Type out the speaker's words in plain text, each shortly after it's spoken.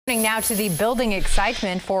Now to the building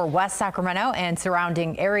excitement for West Sacramento and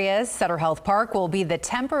surrounding areas. Sutter Health Park will be the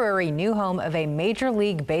temporary new home of a Major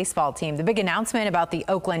League Baseball team. The big announcement about the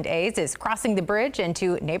Oakland A's is crossing the bridge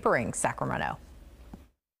into neighboring Sacramento.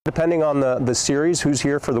 Depending on the series, who's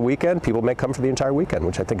here for the weekend, people may come for the entire weekend,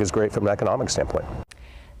 which I think is great from an economic standpoint.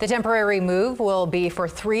 The temporary move will be for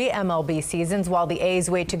 3 MLB seasons while the A's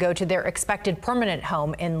wait to go to their expected permanent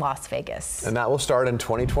home in Las Vegas. And that will start in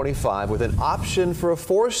 2025 with an option for a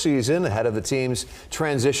 4th season ahead of the team's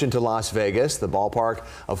transition to Las Vegas. The ballpark,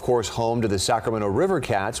 of course, home to the Sacramento River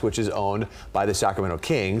Cats, which is owned by the Sacramento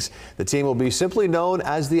Kings. The team will be simply known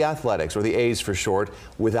as the Athletics, or the A's for short,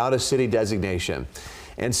 without a city designation.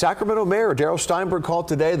 And Sacramento Mayor Darrell Steinberg called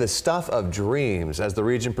today the stuff of dreams as the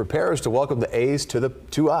region prepares to welcome the A's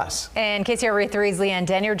to us. And KCRA 3's Leanne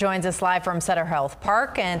Denier joins us live from Sutter Health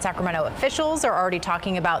Park, and Sacramento officials are already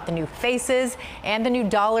talking about the new faces and the new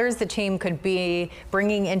dollars the team could be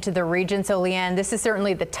bringing into the region. So Leanne, this is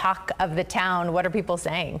certainly the talk of the town. What are people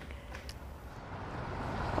saying?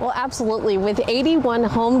 Well, absolutely. With 81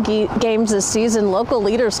 home games this season, local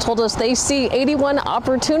leaders told us they see 81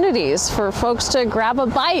 opportunities for folks to grab a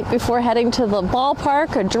bite before heading to the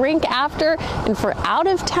ballpark, a drink after, and for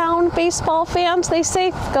out-of-town baseball fans, they say,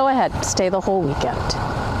 go ahead, stay the whole weekend.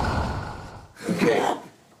 Okay.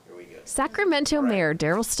 Sacramento Mayor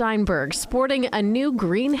Darrell Steinberg sporting a new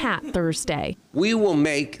green hat Thursday. We will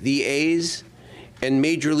make the A's and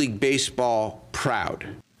Major League Baseball proud.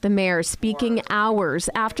 The mayor speaking hours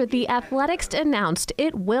after the Athletics announced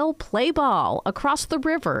it will play ball across the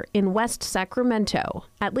river in West Sacramento,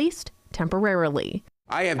 at least temporarily.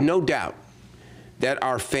 I have no doubt that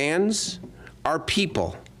our fans, our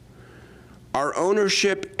people, our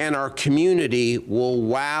ownership, and our community will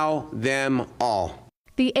wow them all.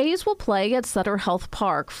 The A's will play at Sutter Health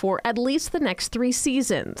Park for at least the next 3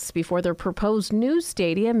 seasons before their proposed new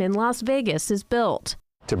stadium in Las Vegas is built.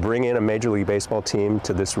 To bring in a Major League Baseball team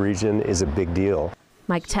to this region is a big deal.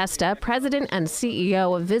 Mike Testa, president and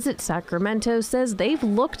CEO of Visit Sacramento, says they've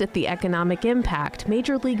looked at the economic impact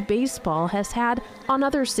Major League Baseball has had on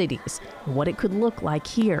other cities and what it could look like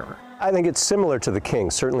here. I think it's similar to the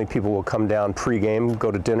Kings. Certainly people will come down pre-game,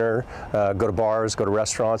 go to dinner, go to bars, go to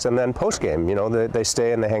restaurants, and then post-game, you know, they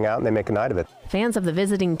stay and they hang out and they make a night of it. Fans of the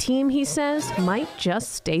visiting team, he says, might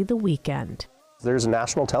just stay the weekend. There's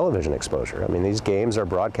national television exposure. I mean, these games are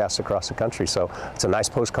broadcast across the country, so it's a nice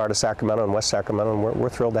postcard of Sacramento and West Sacramento, and we're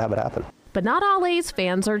thrilled to have it happen. But not all A's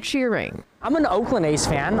fans are cheering. I'm an Oakland A's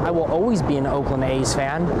fan. I will always be an Oakland A's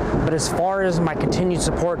fan. But as far as my continued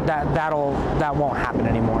support, that won't happen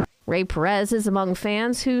anymore. Ray Perez is among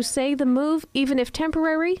fans who say the move, even if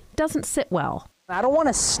temporary, doesn't sit well. I don't want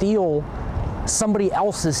to steal somebody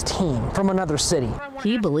else's team from another city.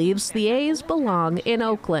 He believes the A's belong in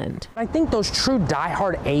Oakland. I think those true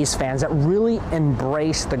diehard A's fans that really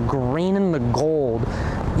embrace the green and the gold,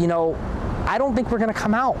 you know, I don't think we're going to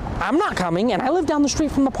come out. I'm not coming, and I live down the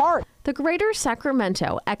street from the park. The Greater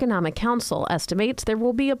Sacramento Economic Council estimates there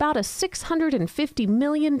will be about a $650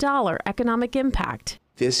 million economic impact.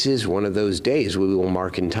 This is one of those days we will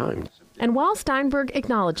mark in time. And while Steinberg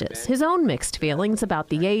acknowledges his own mixed feelings about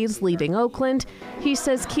the A's leaving Oakland, he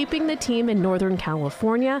says keeping the team in Northern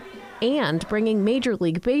California and bringing Major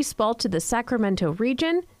League Baseball to the Sacramento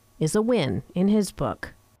region is a win in his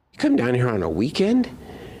book. You come down here on a weekend,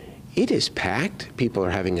 it is packed, people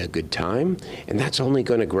are having a good time, and that's only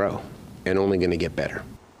going to grow and only going to get better.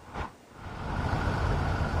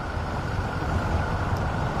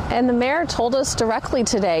 And the mayor told us directly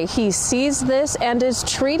today he sees this and is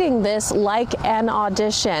treating this like an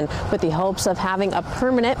audition with the hopes of having a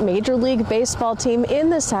permanent Major League Baseball team in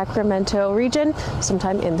the Sacramento region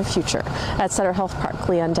sometime in the future. At Sutter Health Park,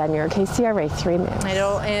 Leanne Denier, KCRA 3 News.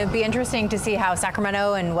 It'll be interesting to see how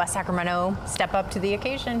Sacramento and West Sacramento step up to the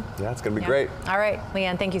occasion. Yeah, it's going to be great. All right,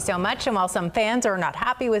 Leanne, thank you so much. And while some fans are not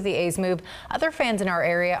happy with the A's move, other fans in our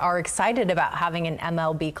area are excited about having an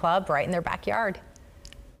MLB club right in their backyard.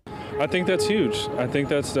 I think that's huge. I think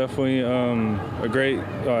that's definitely a great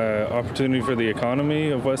opportunity for the economy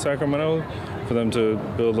of West Sacramento, for them to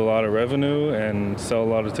build a lot of revenue and sell a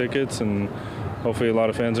lot of tickets, and hopefully a lot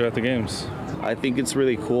of fans are at the games. I think it's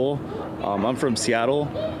really cool. I'm from Seattle,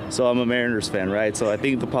 so I'm a Mariners fan, right? So I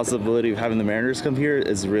think the possibility of having the Mariners come here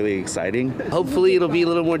is really exciting. Hopefully it'll be a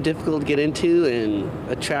little more difficult to get into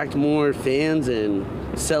and attract more fans and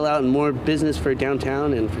sell out and more business for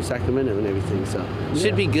downtown and for Sacramento and everything. So it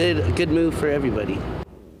should be good, a good move for everybody.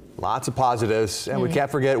 Lots of positives, and we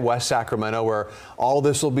can't forget West Sacramento, where all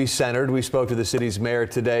this will be centered. We spoke to the city's mayor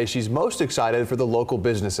today. She's most excited for the local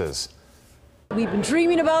businesses. We've been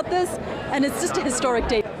dreaming about this, and it's just a historic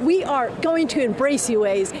day. We are going to embrace you,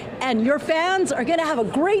 A's, and your fans are going to have a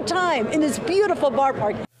great time in this beautiful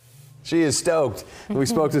ballpark. She is stoked. We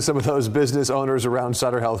spoke to some of those business owners around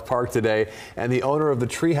Sutter Health Park today, and the owner of the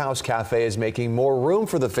Treehouse Cafe is making more room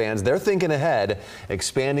for the fans. They're thinking ahead,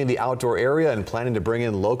 expanding the outdoor area and planning to bring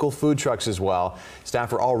in local food trucks as well.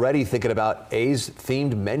 Staff are already thinking about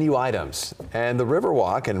A's-themed menu items. And the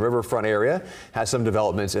Riverwalk and Riverfront area has some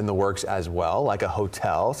developments in the works as well, like a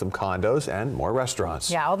hotel, some condos, and more restaurants.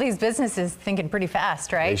 Yeah, all these businesses thinking pretty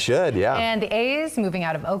fast, right? They should, yeah. And the A's moving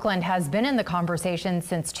out of Oakland has been in the conversation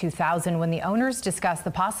since 2000. When the owners discussed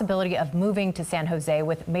the possibility of moving to San Jose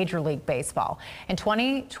with Major League Baseball. In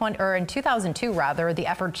 2002, the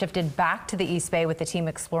effort shifted back to the East Bay with the team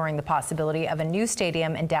exploring the possibility of a new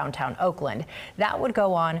stadium in downtown Oakland. That would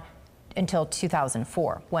go on until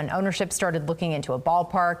 2004, when ownership started looking into a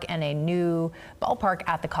ballpark and a new ballpark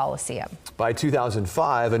at the Coliseum. By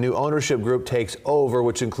 2005, a new ownership group takes over,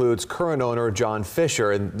 which includes current owner John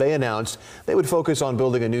Fisher, and they announced they would focus on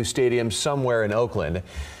building a new stadium somewhere in Oakland.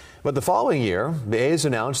 But the following year, the A's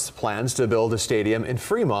announced plans to build a stadium in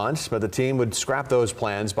Fremont, but the team would scrap those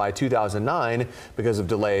plans by 2009 because of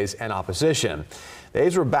delays and opposition. The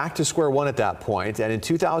A's were back to square one at that point, and in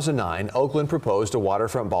 2009, Oakland proposed a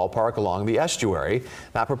waterfront ballpark along the estuary.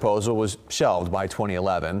 That proposal was shelved by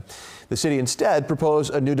 2011. The city instead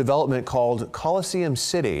proposed a new development called Coliseum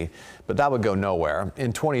City, but that would go nowhere.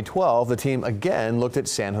 In 2012, the team again looked at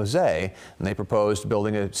San Jose, and they proposed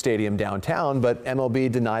building a stadium downtown, but MLB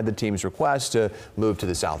denied the team's request to move to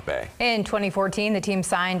the South Bay. In 2014, the team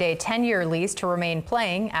signed a 10-year lease to remain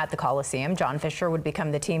playing at the Coliseum. John Fisher would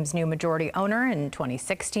become the team's new majority owner. In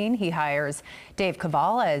 2016, he hires Dave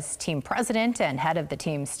Cavall as team president and head of the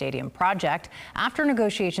team's stadium project. After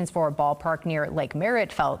negotiations for a ballpark near Lake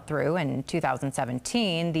Merritt fell through in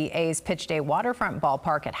 2017, the A's pitched a waterfront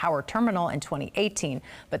ballpark at Howard Terminal in 2018,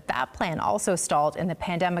 but that plan also stalled, and the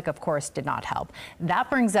pandemic, of course, did not help. That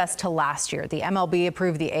brings us to last year. The MLB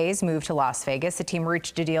approved the A's move to Las Vegas. The team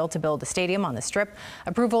reached a deal to build a stadium on the Strip.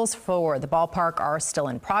 Approvals for the ballpark are still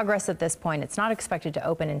in progress at this point. It's not expected to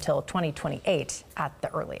open until 2028 at the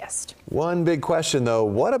earliest. One big question, though,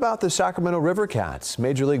 what about the Sacramento River Cats?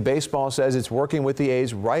 Major League Baseball says it's working with the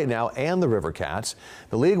A's right now and the River Cats.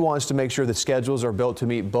 The league wants to make sure the schedules are built to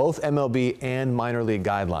meet both MLB and minor league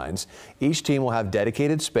guidelines. Each team will have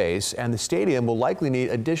dedicated space, and the stadium will likely need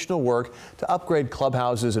additional work to upgrade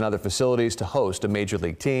clubhouses and other facilities to host a major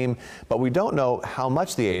league team. But we don't know how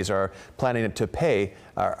much the A's are planning to pay,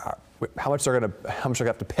 how much they're going to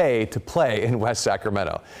have to pay to play in West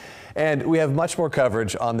Sacramento. And we have much more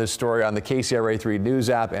coverage on this story on the KCRA 3 News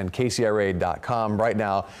app and KCRA.com. Right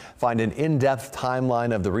now, find an in-depth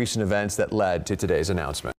timeline of the recent events that led to today's announcement.